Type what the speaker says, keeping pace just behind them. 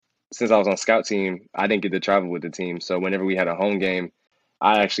since I was on scout team, I didn't get to travel with the team. So whenever we had a home game,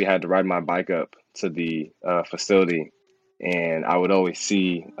 I actually had to ride my bike up to the facility, and I would always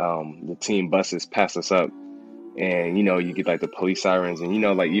see the team buses pass us up. And you get like the police sirens,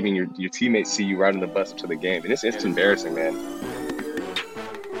 and like even your teammates see you riding the bus up to the game, and it's embarrassing, man.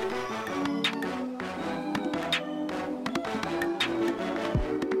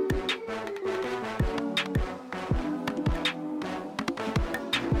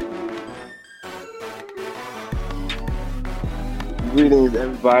 Greetings,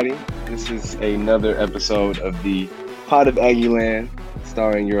 everybody. This is another episode of the Pot of Aggieland,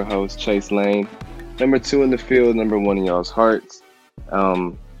 starring your host Chase Lane. Number two in the field, number one in y'all's hearts.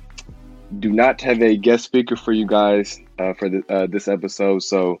 Um, do not have a guest speaker for you guys for this episode,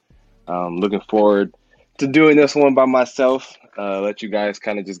 so looking forward to doing this one by myself. Let you guys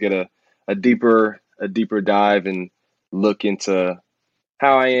kind of just get a deeper dive and look into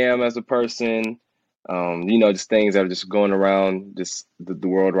how I am as a person. Just things that are just going around just the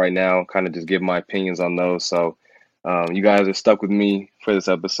world right now. Kind of just give my opinions on those. So you guys are stuck with me for this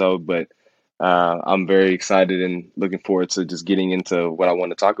episode, but I'm very excited and looking forward to just getting into what I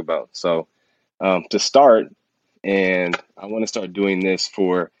want to talk about. So to start, and I want to start doing this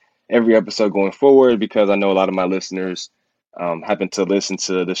for every episode going forward because I know a lot of my listeners happen to listen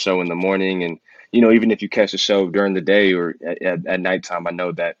to the show in the morning. And, even if you catch the show during the day or at nighttime, I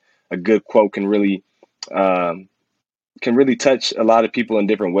know that a good quote um, can really touch a lot of people in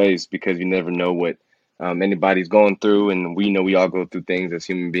different ways because you never know what anybody's going through. And we know we all go through things as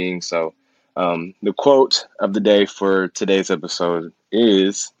human beings. So the quote of the day for today's episode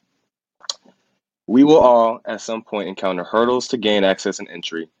is: we will all, at some point, encounter hurdles to gain access and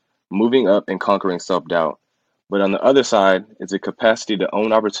entry, moving up and conquering self doubt. But on the other side is a capacity to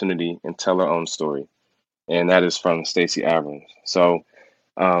own opportunity and tell our own story. And that is from Stacey Abrams. So,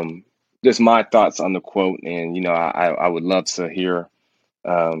 um, just my thoughts on the quote. And, I would love to hear,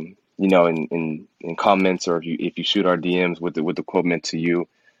 in comments, or if you shoot our DMs with the quote meant to you.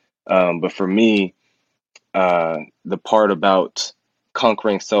 But for me, the part about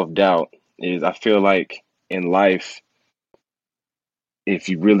conquering self doubt is I feel like in life, if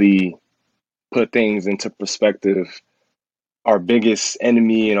you really put things into perspective, our biggest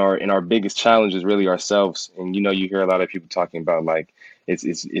enemy and our biggest challenge is really ourselves. And you hear a lot of people talking about like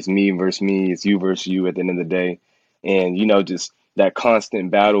it's me versus me, it's you versus you at the end of the day. And just that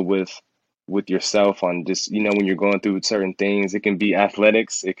constant battle with yourself on just when you're going through certain things. It can be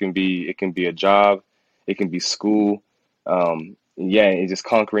athletics, it can be a job, it can be school. Yeah, and just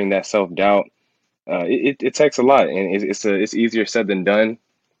conquering that self-doubt. It takes a lot, and it's easier said than done.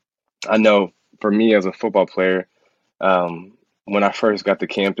 I know for me as a football player, when I first got to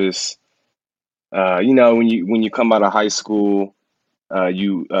campus, when you come out of high school,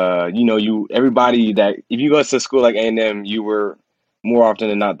 you everybody that if you go to school like A&M, you were more often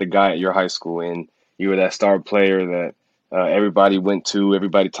than not the guy at your high school, and you were that star player that everybody went to,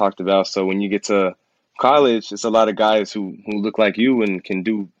 everybody talked about. So when you get to college, it's a lot of guys who look like you and can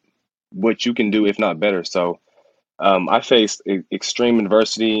do what you can do, if not better. So I faced extreme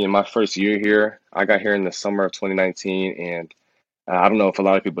adversity in my first year here. I got here in the summer of 2019, and I don't know if a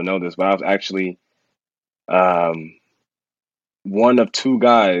lot of people know this, but I was actually um, one of two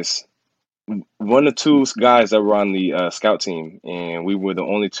guys, one of two guys that were on the scout team, and we were the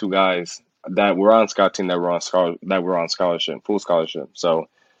only two guys that were on scout team that were on scholarship, full scholarship. So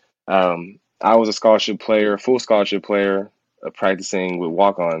I was a scholarship player, full scholarship player, practicing with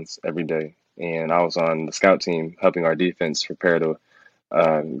walk-ons every day, and I was on the scout team helping our defense prepare to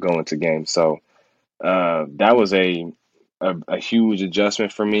go into games. So that was a huge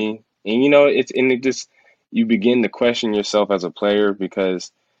adjustment for me. And it just you begin to question yourself as a player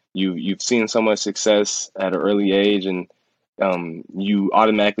because you've seen so much success at an early age, and you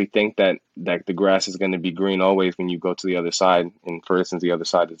automatically think that the grass is going to be green always when you go to the other side. And for instance, the other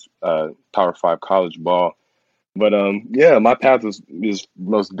side is Power Five college ball. But yeah, my path is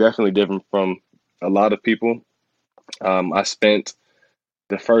most definitely different from a lot of people. I spent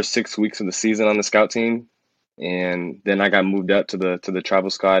the first 6 weeks of the season on the scout team, and then I got moved up to the travel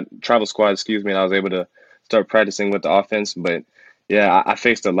squad, excuse me, and I was able to start practicing with the offense. But yeah, I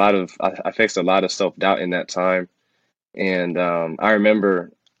faced a lot of I faced a lot of self doubt in that time, and I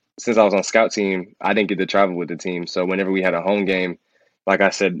remember since I was on scout team, I didn't get to travel with the team. So whenever we had a home game, like I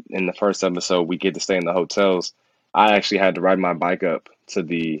said in the first episode, we get to stay in the hotels. I actually had to ride my bike up to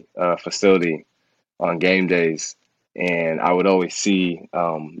the facility on game days, and I would always see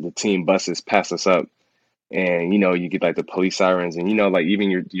the team buses pass us up, and you get like the police sirens, and like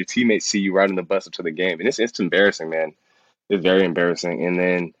even your teammates see you riding the bus up to the game, and it's embarrassing, man. It's very embarrassing. And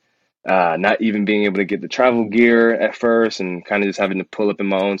then not even being able to get the travel gear at first and kind of just having to pull up in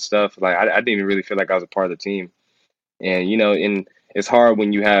my own stuff. Like I didn't even really feel like I was a part of the team. And and it's hard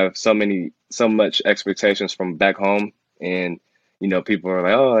when you have so much expectations from back home, and people are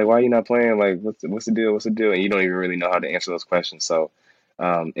like, oh, like why are you not playing? Like what's the deal? What's the deal? And you don't even really know how to answer those questions. So,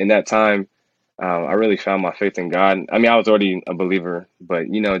 in that time, I really found my faith in God. I mean, I was already a believer,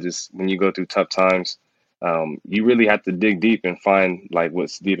 but just when you go through tough times, you really have to dig deep and find like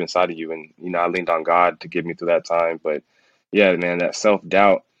what's deep inside of you. And I leaned on God to get me through that time. But yeah, man, that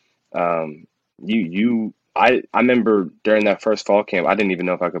self-doubt, I remember during that first fall camp, I didn't even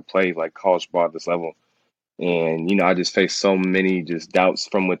know if I could play like college ball at this level. And I just faced so many just doubts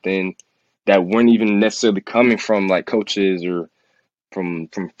from within that weren't even necessarily coming from like coaches or from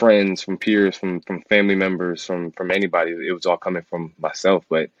friends, from peers, from family members, from anybody. It was all coming from myself.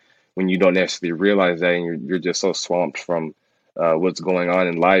 But when you don't necessarily realize that, and you're just so swamped from what's going on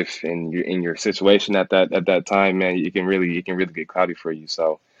in life and in your situation at that time, man, it can really get cloudy for you.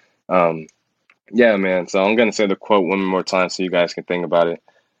 So, um, yeah, man. So I'm gonna say the quote one more time so you guys can think about it.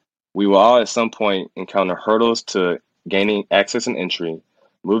 We will all at some point encounter hurdles to gaining access and entry,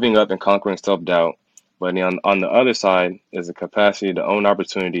 moving up and conquering self-doubt, but on the other side is the capacity to own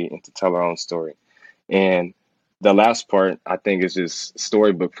opportunity and to tell our own story. And the last part, I think, is just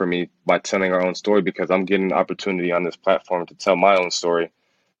storybook for me by telling our own story because I'm getting the opportunity on this platform to tell my own story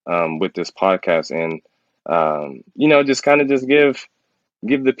with this podcast and just kind of just give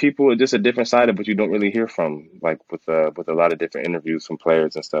the people just a different side of what you don't really hear from, like with a lot of different interviews from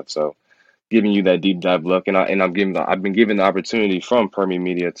players and stuff. So giving you that deep dive look, and I've been given the opportunity from Permy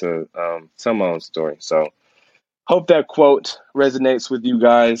Media to tell my own story. So hope that quote resonates with you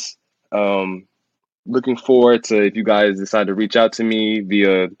guys. Um, Looking forward to if you guys decide to reach out to me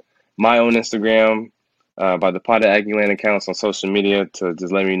via my own Instagram, by the Pod at Aggieland accounts on social media to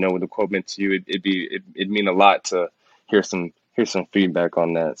just let me know what the quote meant to you. It'd mean a lot to hear some feedback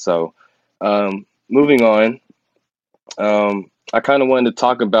on that. So, moving on, I kind of wanted to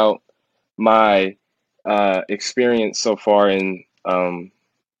talk about my experience so far in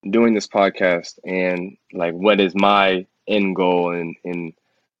doing this podcast and like what is my end goal and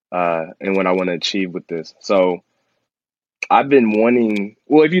what I want to achieve with this. So I've been wanting.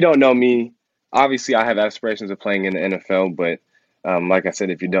 Well, if you don't know me, obviously I have aspirations of playing in the NFL, but like I said,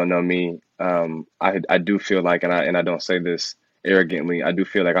 if you don't know me, I do feel like, and I don't say this arrogantly, I do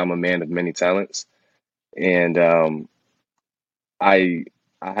feel like I'm a man of many talents, and I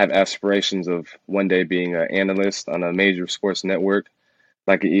I have aspirations of one day being an analyst on a major sports network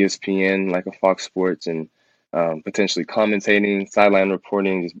like an ESPN, like a Fox Sports, and potentially commentating, sideline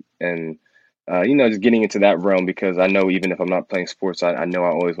reporting, and just getting into that realm because I know even if I'm not playing sports, I know I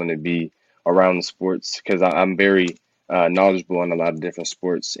always want to be around the sports because I'm very knowledgeable on a lot of different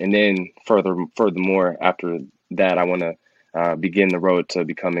sports. And then furthermore, after that, I want to begin the road to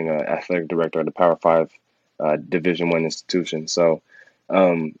becoming an athletic director at a Power Five Division I institution. So.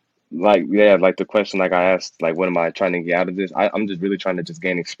 Um, like yeah, like the question like I asked, like what am I trying to get out of this? I'm just really trying to just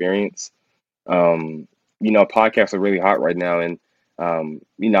gain experience. Um, Podcasts are really hot right now, and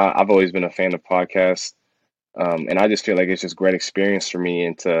I've always been a fan of podcasts, and I just feel like it's just great experience for me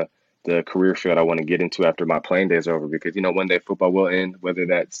into the career field I want to get into after my playing days are over. Because one day football will end, whether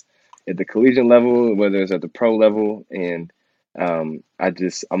that's at the collegiate level, whether it's at the pro level, and I'm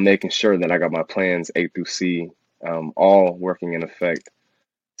making sure that I got my plans A through C, all working in effect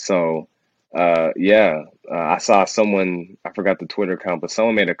so, yeah, I saw someone, I forgot the Twitter account, but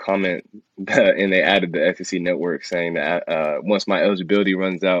someone made a comment and they added the SEC network saying that once my eligibility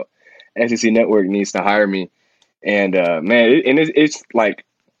runs out, SEC network needs to hire me. And man, it's like,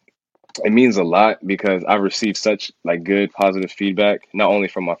 it means a lot because I've received such like good positive feedback, not only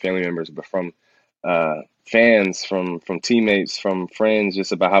from my family members, but from fans, from teammates, from friends,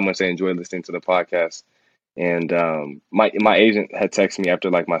 just about how much they enjoy listening to the podcast. And my agent had texted me after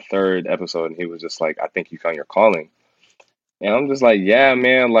like my third episode, and he was just like, "I think you found your calling." And I'm just like, "Yeah,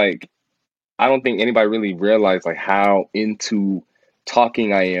 man." Like, I don't think anybody really realized like how into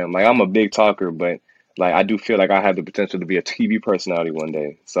talking I am. Like, I'm a big talker, but like I do feel like I have the potential to be a TV personality one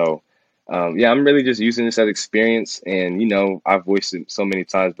day. So, yeah, I'm really just using this as experience, and I've voiced it so many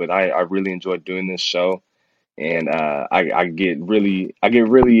times, but I really enjoy doing this show, and I get really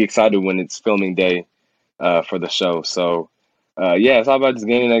excited when it's filming day for the show. So, yeah, it's all about just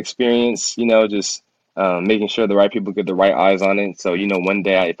gaining that experience, just making sure the right people get the right eyes on it. So, one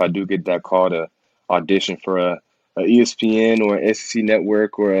day if I do get that call to audition for a ESPN or SEC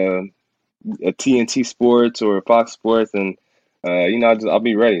network or a TNT Sports or a Fox Sports, and, I'll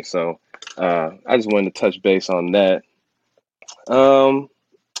be ready. So, I just wanted to touch base on that. Um,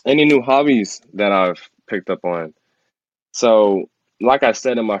 Any new hobbies that I've picked up on? So, like I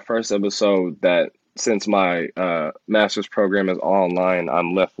said in my first episode, that since my master's program is all online,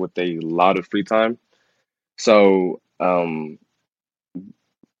 I'm left with a lot of free time. So,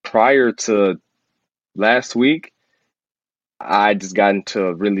 prior to last week, I just got into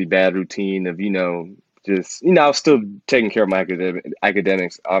a really bad routine of, just, I was still taking care of my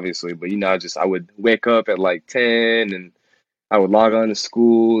academics, obviously, but, I would wake up at like 10 and I would log on to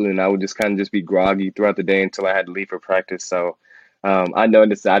school and I would just kind of just be groggy throughout the day until I had to leave for practice. So I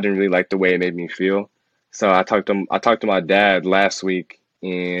noticed that I didn't really like the way it made me feel. So I talked to my dad last week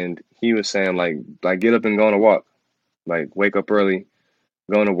and he was saying like get up and go on a walk. Like wake up early,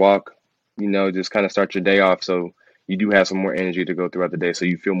 go on a walk, just kind of start your day off so you do have some more energy to go throughout the day so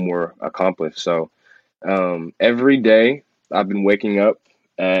you feel more accomplished. So every day I've been waking up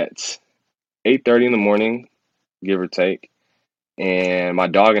at 8:30 in the morning, give or take, and my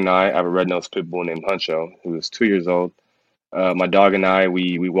dog and I have a red-nosed pit bull named Huncho, who is 2 years old. My dog and I,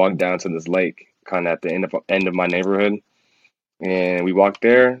 we walked down to this lake, kind of at the end of my neighborhood, and we walked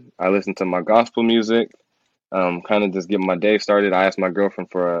there. I listened to my gospel music, kind of just getting my day started. I asked my girlfriend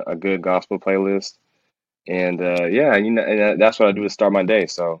for a good gospel playlist, and yeah, that's what I do to start my day.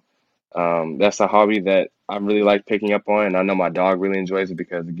 So that's a hobby that I really like picking up on, and I know my dog really enjoys it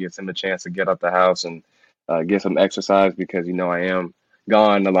because it gives him a chance to get out the house and get some exercise because I am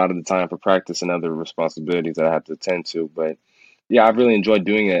gone a lot of the time for practice and other responsibilities that I have to attend to. But yeah, I really enjoy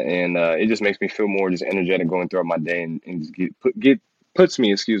doing it, and it just makes me feel more just energetic going throughout my day, and just puts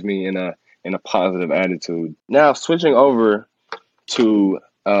me, excuse me, in a positive attitude. Now switching over to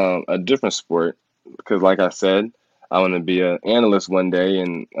a different sport because, like I said, I want to be an analyst one day,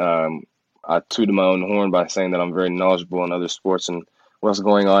 and I tooted my own horn by saying that I'm very knowledgeable in other sports and what's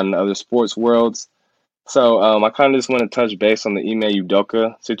going on in other sports worlds. So I kind of just want to touch base on the Ime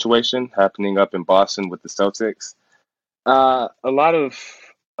Udoka situation happening up in Boston with the Celtics. Uh, a lot of,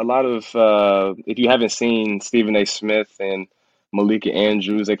 if you haven't seen Stephen A. Smith and Malika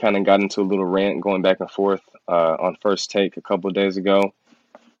Andrews, they kind of got into a little rant going back and forth on First Take a couple of days ago.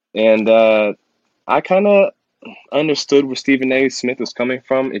 And I kind of understood where Stephen A. Smith was coming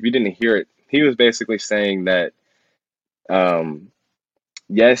from. If you didn't hear it, he was basically saying that um,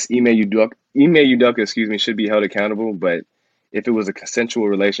 yes, Ime Udoka, excuse me, should be held accountable, but if it was a consensual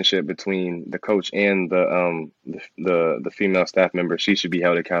relationship between the coach and the female staff member, she should be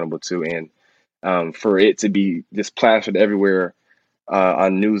held accountable too. And for it to be just plastered everywhere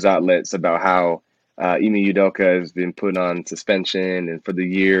on news outlets about how Ime Udoka has been put on suspension and for the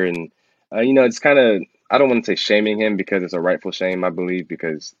year, and it's kind of, I don't want to say shaming him because it's a rightful shame, I believe,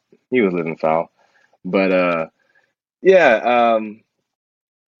 because he was living foul. But yeah,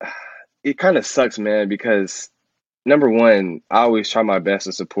 it kind of sucks, man, because number one, I always try my best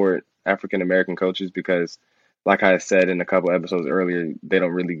to support African American coaches because, like I said in a couple episodes earlier, they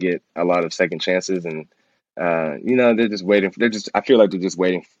don't really get a lot of second chances, and they're just waiting. They're just, I feel like they're just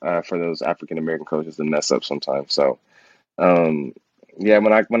waiting for those African American coaches to mess up sometimes. So, um, yeah,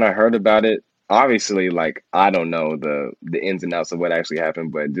 when I heard about it, obviously, like I don't know the ins and outs of what actually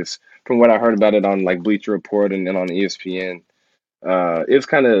happened, but just from what I heard about it on like Bleacher Report and on ESPN, it was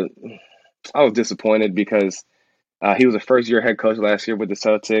kind of, I was disappointed because he was a first year head coach last year with the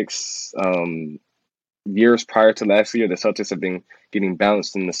Celtics. Years prior to last year, the Celtics have been getting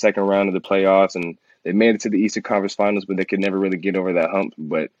bounced in the second round of the playoffs, and they made it to the Eastern Conference Finals, but they could never really get over that hump.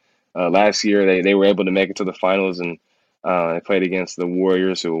 But last year, they were able to make it to the finals, and they played against the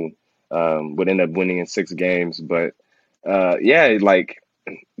Warriors, who would end up winning in 6 games. But yeah, like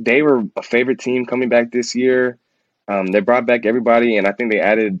they were a favorite team coming back this year. They brought back everybody, and I think they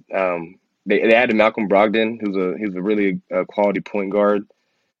added Malcolm Brogdon, who's a really quality point guard.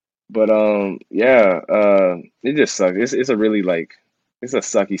 But yeah, it just sucks. It's a really like it's a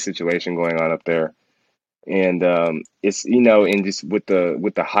sucky situation going on up there, and it's and just with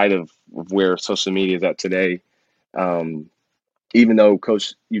the height of where social media is at today, um, even though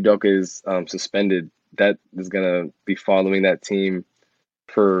Coach Udoka is suspended, that is gonna be following that team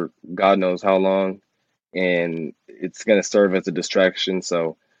for God knows how long, and it's gonna serve as a distraction.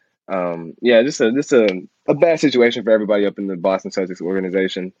 So yeah, just a bad situation for everybody up in the Boston Celtics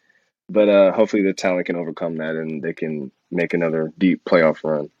organization. But hopefully the talent can overcome that and they can make another deep playoff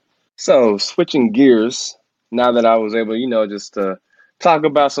run. So switching gears, now that I was able, just to talk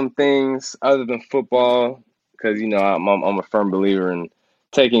about some things other than football, because I'm a firm believer in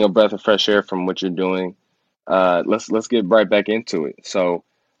taking a breath of fresh air from what you're doing. Let's get right back into it. So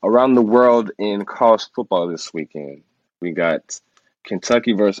around the world in college football this weekend, we got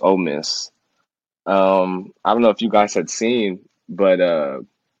Kentucky versus Ole Miss. I don't know if you guys had seen, but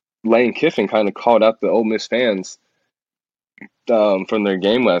Lane Kiffin kind of called out the Ole Miss fans from their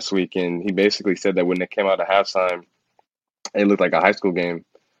game last week, and he basically said that when they came out at halftime, it looked like a high school game.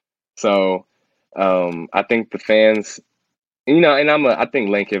 So I think the fans, and I think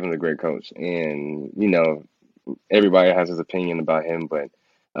Lane Kiffin's a great coach, and everybody has his opinion about him, but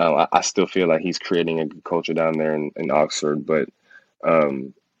I still feel like he's creating a good culture down there in Oxford. But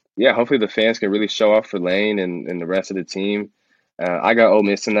yeah, hopefully the fans can really show off for Lane and the rest of the team. I got Ole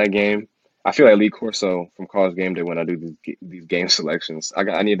Miss in that game. I feel like Lee Corso from College Game Day when I do these game selections.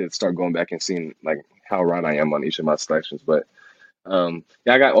 I need to start going back and seeing like how right I am on each of my selections. But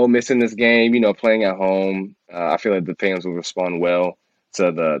yeah, I got Ole Miss in this game. Playing at home. I feel like the fans will respond well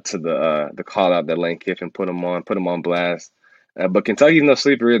to the call out that Lane Kiffin put them on blast. But Kentucky's no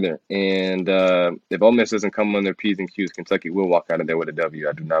sleeper either. And if Ole Miss doesn't come on their P's and Q's, Kentucky will walk out of there with a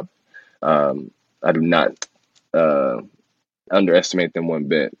W. Um, I do not uh, underestimate them one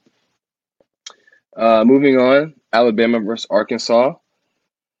bit. Moving on, Alabama versus Arkansas.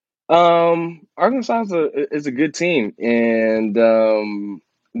 Arkansas is a good team, and Bama.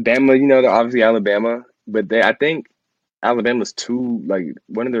 They're obviously Alabama, but I think Alabama's two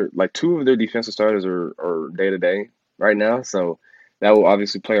of their defensive starters are day to day right now, so that will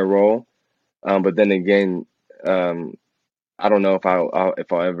obviously play a role. But then again, um, I don't know if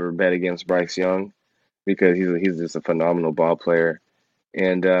I'll ever bet against Bryce Young because he's just a phenomenal ball player,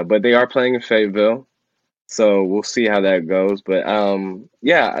 and but they are playing in Fayetteville. So we'll see how that goes. But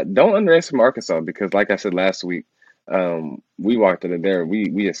yeah, don't underestimate Arkansas because, like I said last week, we walked in there.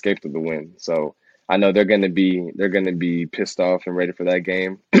 We escaped with the win. So I know they're gonna be pissed off and ready for that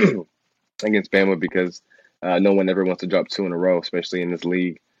game against Bama because no one ever wants to drop two in a row, especially in this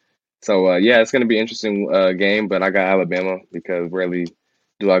league. So yeah, it's gonna be an interesting game. But I got Alabama because rarely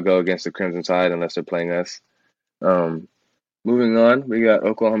do I go against the Crimson Tide unless they're playing us. Um, Moving on, we got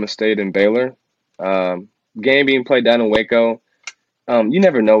Oklahoma State and Baylor. Um, Game being played down in Waco. You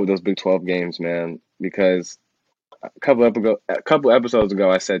never know with those Big 12 games, man, because a couple episodes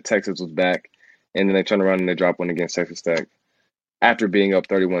ago, I said Texas was back, and then they turn around and they drop one against Texas Tech after being up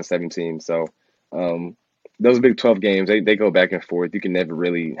 31-17. So um, those Big 12 games, they go back and forth. You can never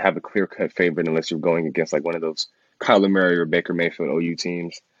really have a clear-cut favorite unless you're going against like one of those Kyler Murray or Baker Mayfield OU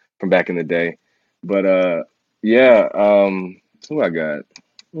teams from back in the day. But yeah, who I got?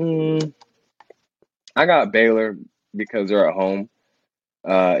 Mm, I got Baylor because they're at home.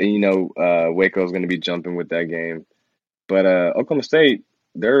 And Waco's going to be jumping with that game. But Oklahoma State,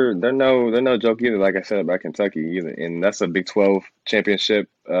 they're no joke either. Like I said about Kentucky either, and that's a Big 12 championship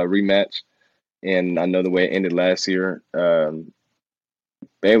rematch. And I know the way it ended last year.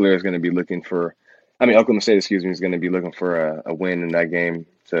 Baylor is going to be looking for, I mean Oklahoma State, excuse me, is going to be looking for a win in that game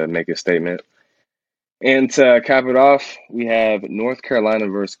to make a statement. And to cap it off, we have North Carolina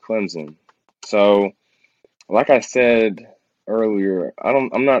versus Clemson. So, like I said earlier,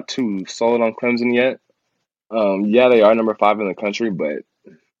 I'm not too sold on Clemson yet. Yeah, they are number 5 in the country, but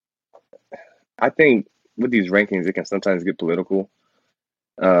I think with these rankings, it can sometimes get political.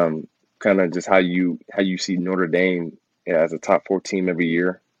 Um, Kind of just how you see Notre Dame as a top 4 team every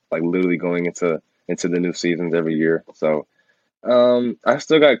year, like literally going into the new seasons every year. So I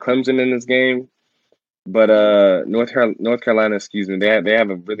still got Clemson in this game, but North Carolina, excuse me, they have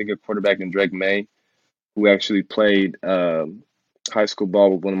a really good quarterback in Drake May, who actually played high school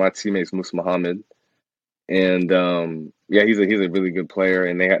ball with one of my teammates, Musa Muhammad. And yeah, he's a really good player,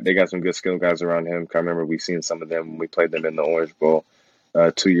 and they got some good skill guys around him. I remember we seen some of them when we played them in the Orange Bowl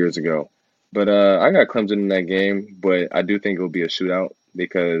 2 years ago. But I got Clemson in that game, but I do think it'll be a shootout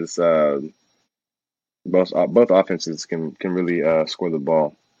because both offenses can really score the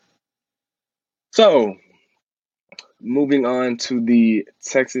ball. So moving on to the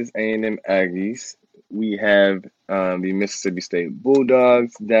Texas A&M Aggies, we have the Mississippi State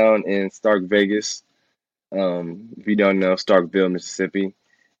Bulldogs down in Stark Vegas. If you don't know, Starkville, Mississippi,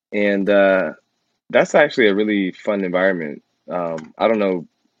 and that's actually a really fun environment. I don't know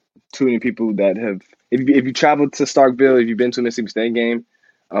too many people that have. If you traveled to Starkville, if you've been to a Mississippi State game,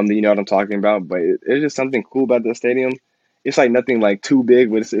 then you know what I'm talking about. But it's just something cool about the stadium. It's like nothing like too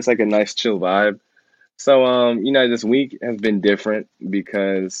big, but it's like a nice chill vibe. So this week has been different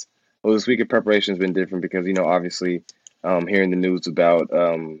because this week of preparation has been different because obviously, hearing the news about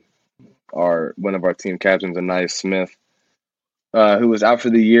our one of our team captains, Anais Smith, who was out for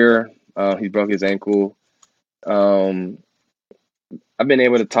the year. He broke his ankle. Um, I've been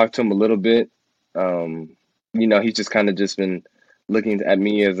able to talk to him a little bit. Um, he's just kind of just been looking at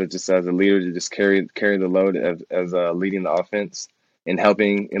me as a leader to just carry the load as leading the offense and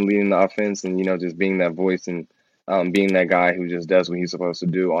helping and leading the offense and just being that voice and being that guy who just does what he's supposed to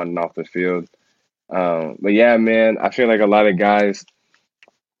do on and off the field. But yeah, man, I feel like a lot of guys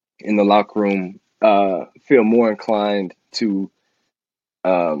in the locker room feel more inclined to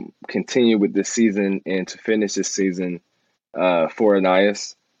continue with this season and to finish this season for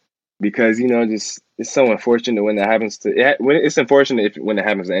Anias because just it's so unfortunate when that happens to when it's unfortunate when it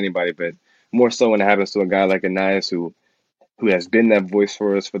happens to anybody, but more so when it happens to a guy like Anias who has been that voice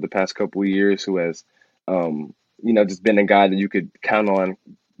for us for the past couple of years, who has just been a guy that you could count on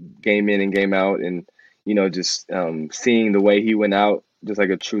game in and game out, and just seeing the way he went out, just like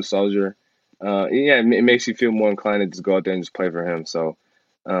a true soldier. Yeah, it makes you feel more inclined to just go out there and just play for him. So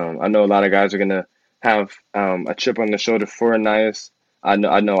I know a lot of guys are gonna have a chip on the shoulder for Anias. I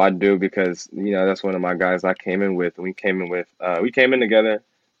know I do because that's one of my guys I came in with. We came in together,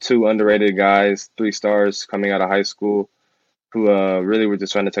 two underrated guys, 3 stars coming out of high school, who really were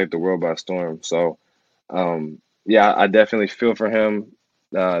just trying to take the world by storm. So yeah, I definitely feel for him.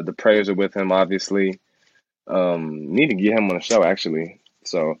 The prayers are with him, obviously. Need to get him on the show actually.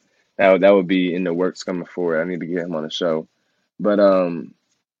 So that would be in the works coming forward. I need to get him on the show. But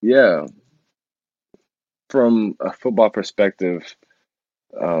yeah, from a football perspective,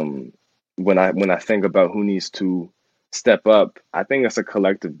 um, when I think about who needs to step up, I think it's a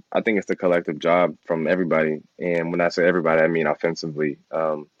collective. I think it's a collective job from everybody. And when I say everybody, I mean offensively.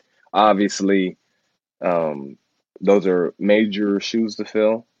 Obviously, um, those are major shoes to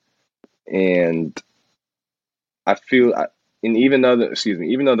fill, and I feel, and even though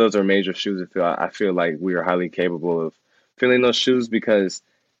those are major shoes to fill, I feel like we are highly capable of filling those shoes because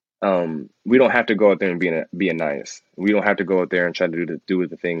we don't have to go out there and be a nice. We don't have to go out there and try to do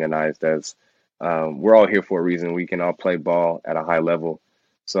the thing that nice does. We're all here for a reason. We can all play ball at a high level.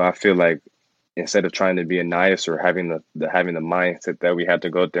 So I feel like instead of trying to be a nice or having having the mindset that we have to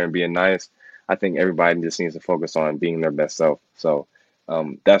go out there and be a nice, I think everybody just needs to focus on being their best self. So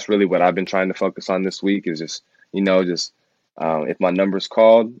that's really what I've been trying to focus on this week is just just if my number's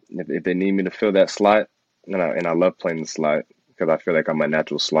called, if they need me to fill that slot, and I love playing the slot because I feel like I'm a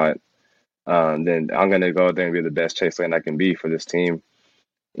natural slot. Then I'm gonna go out there and be the best chase lane I can be for this team,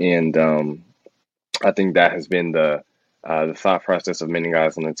 and I think that has been the thought process of many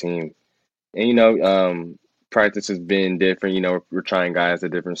guys on the team. And practice has been different. We're trying guys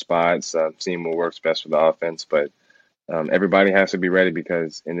at different spots, seeing what works best for the offense. But everybody has to be ready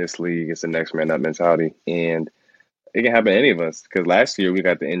because in this league, it's the next man up mentality, and it can happen to any of us. Because last year we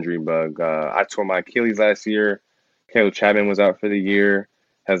got the injury bug. I tore my Achilles last year. Caleb Chapman was out for the year.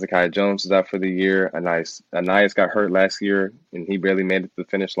 Hezekiah Jones is out for the year. Anias got hurt last year, and he barely made it to the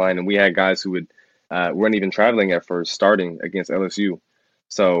finish line. And we had guys who weren't even traveling at first, starting against LSU.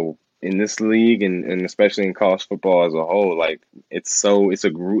 So in this league, and especially in college football as a whole, like it's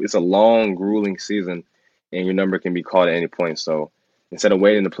a long, grueling season, and your number can be called at any point. So instead of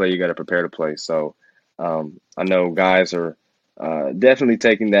waiting to play, you got to prepare to play. So I know guys are definitely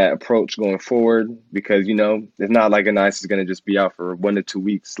taking that approach going forward because it's not like Anias is going to just be out for 1 to 2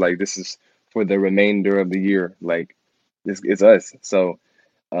 weeks. Like this is for the remainder of the year. Like this it's us. So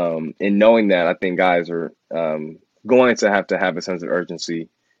in knowing that, I think guys are going to have a sense of urgency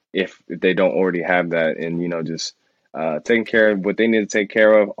if they don't already have that, and just taking care of what they need to take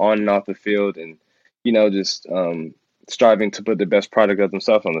care of on and off the field, and just striving to put the best product of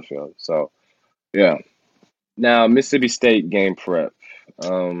themselves on the field. So yeah. Now, Mississippi State game prep.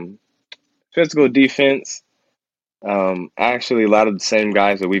 Um, Physical defense. Actually, a lot of the same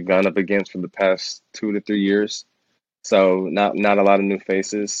guys that we've gone up against for the past 2 to 3 years. So not a lot of new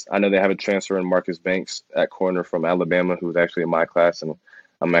faces. I know they have a transfer in Marcus Banks at corner from Alabama, who's actually in my class, and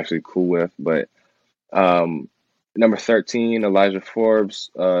I'm actually cool with. But um, number 13, Elijah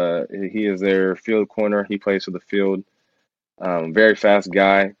Forbes. He is their field corner. He plays for the field. Very fast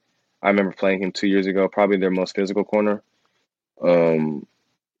guy. I remember playing him 2 years ago, probably their most physical corner. Um,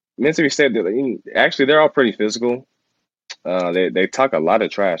 Mississippi State, actually, they're all pretty physical. They talk a lot of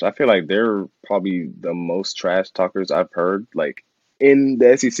trash. I feel like they're probably the most trash talkers I've heard, like in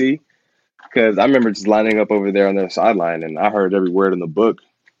the SEC. Because I remember just lining up over there on their sideline, and I heard every word in the book,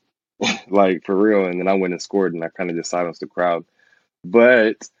 like for real. And then I went and scored, and I kind of just silenced the crowd.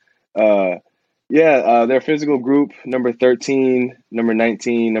 But uh, yeah, their physical group, number 13, number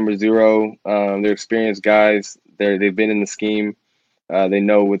 19, number 0, they're experienced guys. They've been in the scheme. They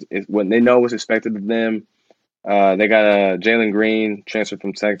know what they know what's expected of them. They got Jalen Green, transferred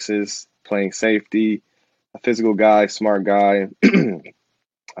from Texas, playing safety, a physical guy, smart guy.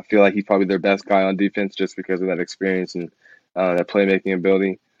 I feel like he's probably their best guy on defense just because of that experience and that playmaking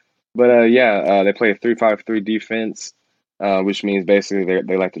ability. But yeah, they play a 3-5-3 defense, which means basically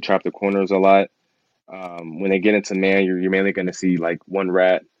they like to trap the corners a lot. When they get into man, you're mainly going to see like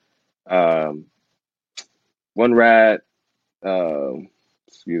um, one rat,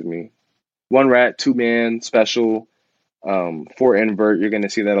 excuse me, one rat, two man special, four invert. You're going to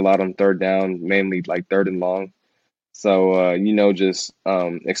see that a lot on third down, mainly like third and long. So just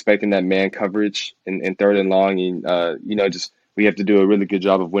expecting that man coverage in third and long, and just we have to do a really good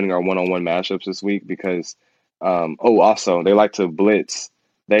job of winning our one-on-one matchups this week because also they like to blitz.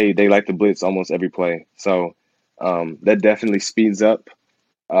 They like to blitz almost every play. So that definitely speeds up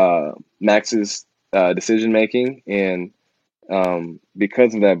Max's decision making, and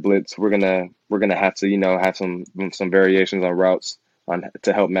because of that blitz, we're gonna have to have some variations on routes on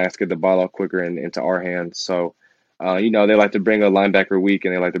to help Max get the ball out quicker and into our hands. So, they like to bring a linebacker weak,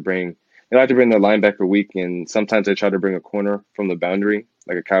 and they like to bring their linebacker weak, and sometimes they try to bring a corner from the boundary,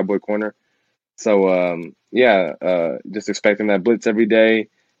 like a cowboy corner. So, just expecting that blitz every day.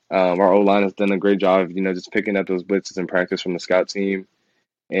 Our O line has done a great job of just picking up those blitzes in practice from the scout team.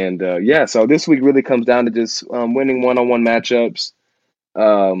 And so this week really comes down to just winning one-on-one matchups,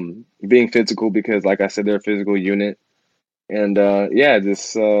 being physical because, like I said, they're a physical unit, and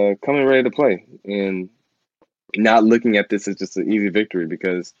just coming ready to play and not looking at this as just an easy victory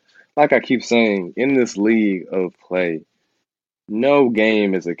because, like I keep saying, in this league of play, no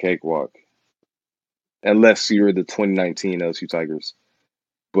game is a cakewalk unless you're the 2019 LSU Tigers.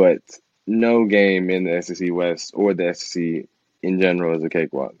 But no game in the SEC West or the SEC in general is a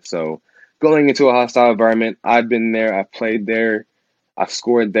cakewalk. So going into a hostile environment, I've been there, I've played there, I've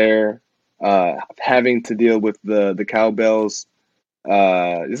scored there. Having to deal with the cowbells,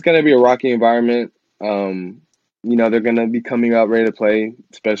 it's going to be a rocky environment. They're going to be coming out ready to play,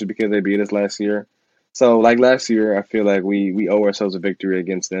 especially because they beat us last year. So, like last year, I feel like we owe ourselves a victory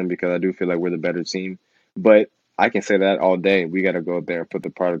against them because I do feel like we're the better team. But I can say that all day. We got to go up there and put the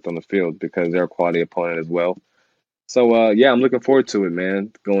product on the field because they're a quality opponent as well. So, I'm looking forward to it,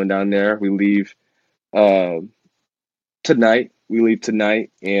 man. Going down there, we leave uh, tonight. We leave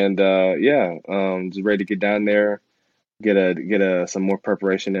tonight, and just ready to get down there, get some more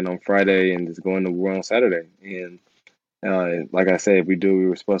preparation in on Friday, and just go into war on Saturday. And like I say, if we do what we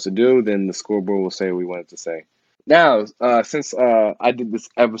were supposed to do, then the scoreboard will say what we wanted to say. Now, since I did this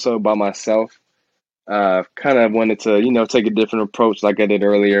episode by myself, kind of wanted to, take a different approach like I did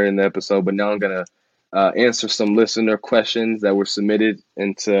earlier in the episode, but now I'm gonna answer some listener questions that were submitted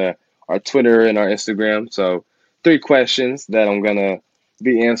into our Twitter and our Instagram. So, three questions that I'm gonna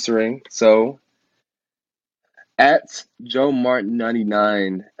be answering. So, at Joe Martin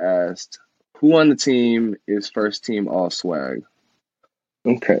 99 asked, "Who on the team is first team All Swag?"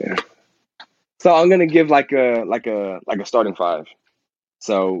 Okay, so I'm gonna give like a starting five.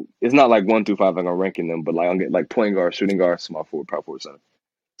 So it's not like 1 through 5. I'm gonna ranking them, but like I'll get like point guard, shooting guard, small forward, power forward, center.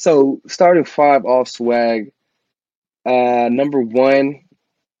 So starting five All Swag. Number one,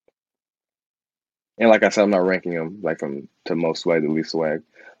 and like I said, I'm not ranking them like from to most swag to least swag.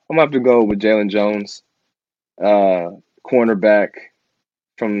 I'm gonna have to go with Jalen Jones, uh, cornerback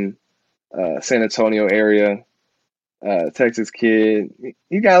from San Antonio area, Texas kid.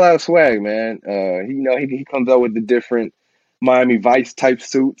 He got a lot of swag, man. He comes out with the different Miami Vice type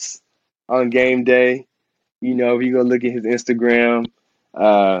suits on game day. If you go look at his Instagram,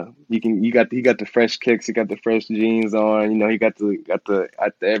 he got the fresh kicks, he got the fresh jeans on. He got the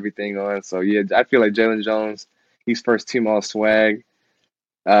everything on. So yeah, I feel like Jalen Jones, he's first team All Swag.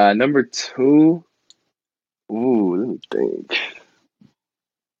 Number two, ooh, let me think.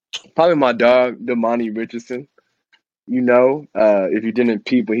 Probably my dog, Damani Richardson. If you didn't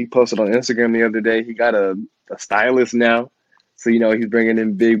peep, but he posted on Instagram the other day, he got a stylist now. So he's bringing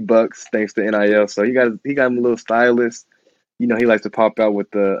in big bucks thanks to NIL. So he got him a little stylist. He likes to pop out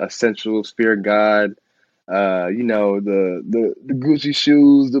with the essential spirit god. The Gucci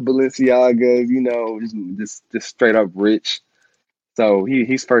shoes, the Balenciagas. Just straight up rich. So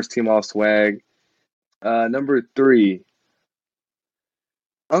he's first team All Swag. Number three,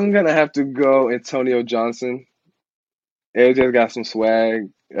 I'm gonna have to go Antonio Johnson. AJ's got some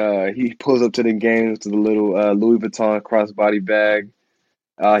swag. He pulls up to the games to the little Louis Vuitton crossbody bag.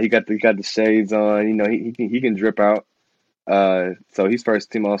 He got the shades on. He can drip out. So he's first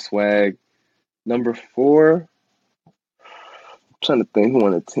team all swag. Number four, I'm trying to think who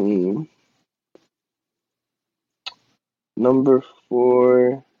on the team. Number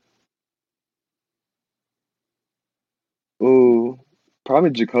four, ooh,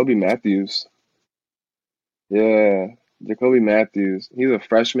 probably Jacoby Matthews. Yeah, Jacoby Matthews. He's a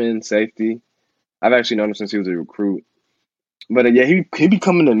freshman safety. I've actually known him since he was a recruit. But yeah, he be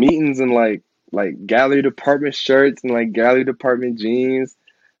coming to meetings in like gallery department shirts and like gallery department jeans.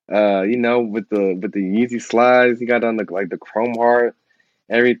 with the Yeezy slides, he got on the Chrome Heart,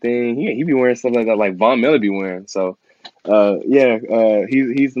 everything. He be wearing stuff like that, like Von Miller be wearing. So,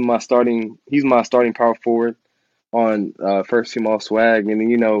 he's my starting power forward on first team all swag, and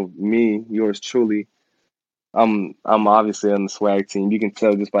then me, yours truly. I'm obviously on the swag team. You can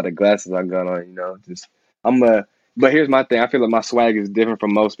tell just by the glasses I got on. Just I'm a. But here's my thing. I feel like my swag is different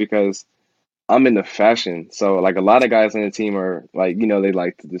from most because I'm into fashion. So like a lot of guys on the team are like, they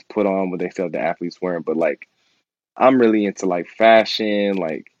like to just put on what they feel the athletes wearing. But like I'm really into like fashion,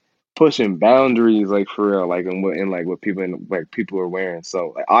 like pushing boundaries, like for real, like and what people are wearing.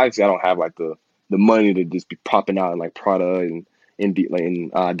 So like obviously I don't have like the money to just be popping out in like Prada and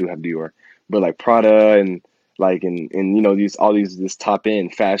I do have Dior, but like Prada and like and these all these this top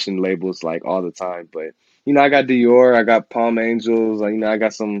end fashion labels like all the time. But I got Dior, I got Palm Angels, like I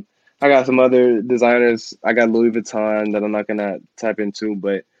got some other designers. I got Louis Vuitton that I'm not gonna tap into,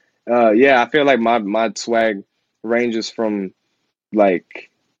 but yeah, I feel like my swag ranges from like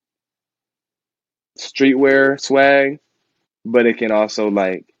streetwear swag, but it can also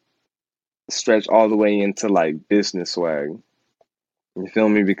like stretch all the way into like business swag. You feel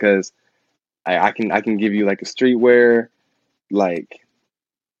me? Because I can give you like a streetwear like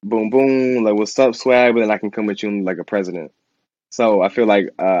boom boom like what's up swag, but then I can come with you like a president. So I feel like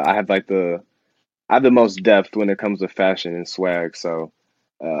I have the most depth when it comes to fashion and swag. So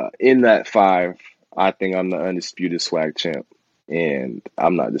in that five, I think I'm the undisputed swag champ. And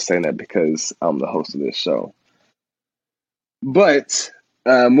I'm not just saying that because I'm the host of this show. But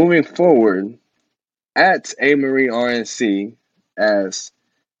moving forward, at A Marie RNC asks,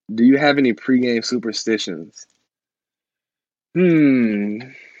 do you have any pregame superstitions? Hmm,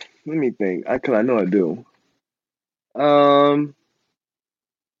 let me think. Cause I know I do. Um,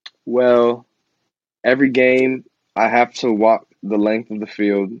 well, every game I have to walk the length of the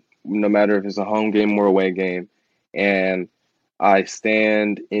field, no matter if it's a home game or away game, and I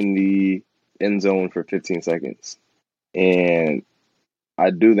stand in the end zone for 15 seconds. And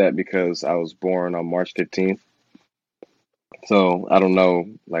I do that because I was born on March 15th. So I don't know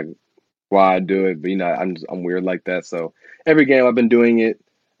like why I do it, but I'm weird like that. So every game I've been doing it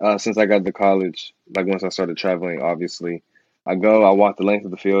since I got to college. Like once I started traveling, obviously, I walk the length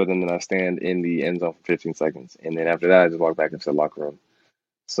of the field, and then I stand in the end zone for 15 seconds, and then after that, I just walk back into the locker room.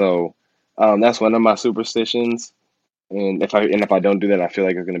 So that's one of my superstitions. And if I don't do that, I feel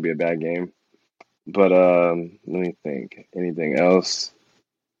like it's gonna be a bad game. But let me think. Anything else?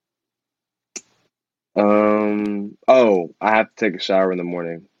 Oh, I have to take a shower in the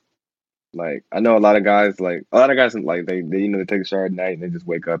morning. Like I know a lot of guys like they take a shower at night and they just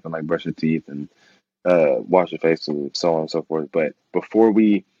wake up and like brush their teeth and wash their face and so on and so forth. But before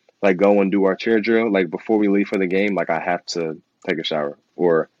we like go and do our chair drill, like before we leave for the game, like I have to take a shower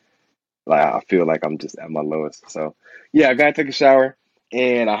or like I feel like I'm just at my lowest. So yeah, I gotta take a shower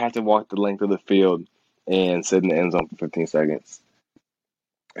and I have to walk the length of the field and sit in the end zone for 15 seconds.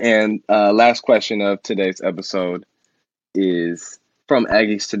 And last question of today's episode is from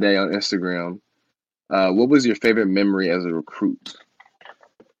Aggies Today on Instagram. What was your favorite memory as a recruit?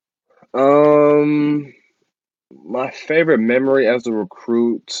 Um, my favorite memory as a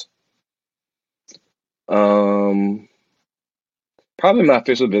recruit, um, probably my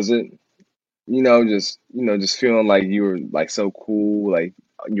official visit. Just feeling like you were like so cool, like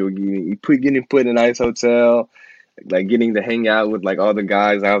getting put in a nice hotel, like getting to hang out with like all the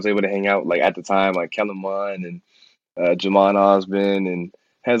guys I was able to hang out like at the time, like Kellen Mond and Jamon Osmond and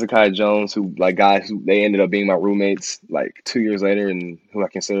Hezekiah Jones, who like guys who they ended up being my roommates like 2 years later, and who I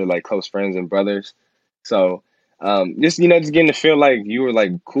consider like close friends and brothers. So just getting to feel like you were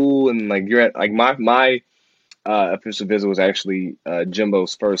like cool and like you're at like my official visit was actually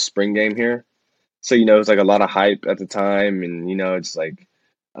Jimbo's first spring game here. So it was like a lot of hype at the time, and it's like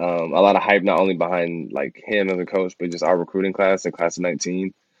a lot of hype not only behind like him as a coach, but just our recruiting class, the class of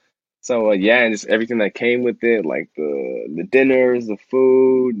 19. So yeah, and just everything that came with it, like the dinners, the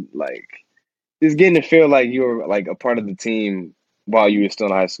food, like just getting to feel like you were like a part of the team while you were still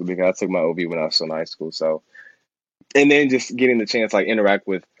in high school because I took my OB when I was still in high school. So and then just getting the chance to like interact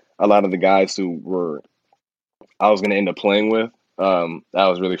with a lot of the guys who were I was gonna end up playing with. That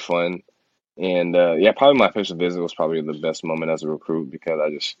was really fun. And yeah, probably my official visit was probably the best moment as a recruit because I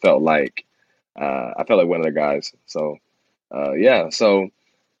just felt like one of the guys. So yeah, so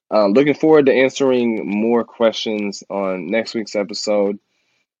looking forward to answering more questions on next week's episode.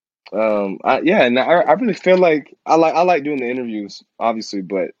 And I really feel like I like doing the interviews, obviously,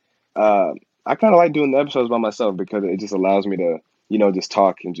 but I kind of like doing the episodes by myself because it just allows me to just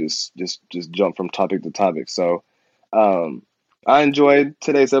talk and just jump from topic to topic. So um, I enjoyed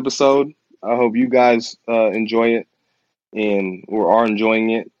today's episode. I hope you guys enjoy it and or are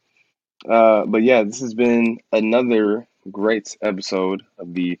enjoying it. But yeah, this has been another great episode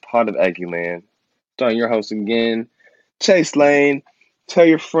of the Pot of Aggieland. Starting your host again, Chase Lane. Tell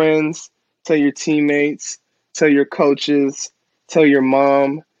your friends, tell your teammates, tell your coaches, tell your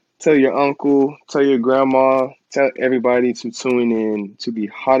mom, tell your uncle, tell your grandma, tell everybody to tune in to the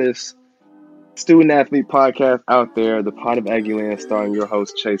hottest student athlete podcast out there, the Pot of Aggieland, starring your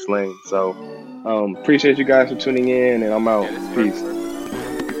host Chase Lane. So appreciate you guys for tuning in, and I'm out. Peace.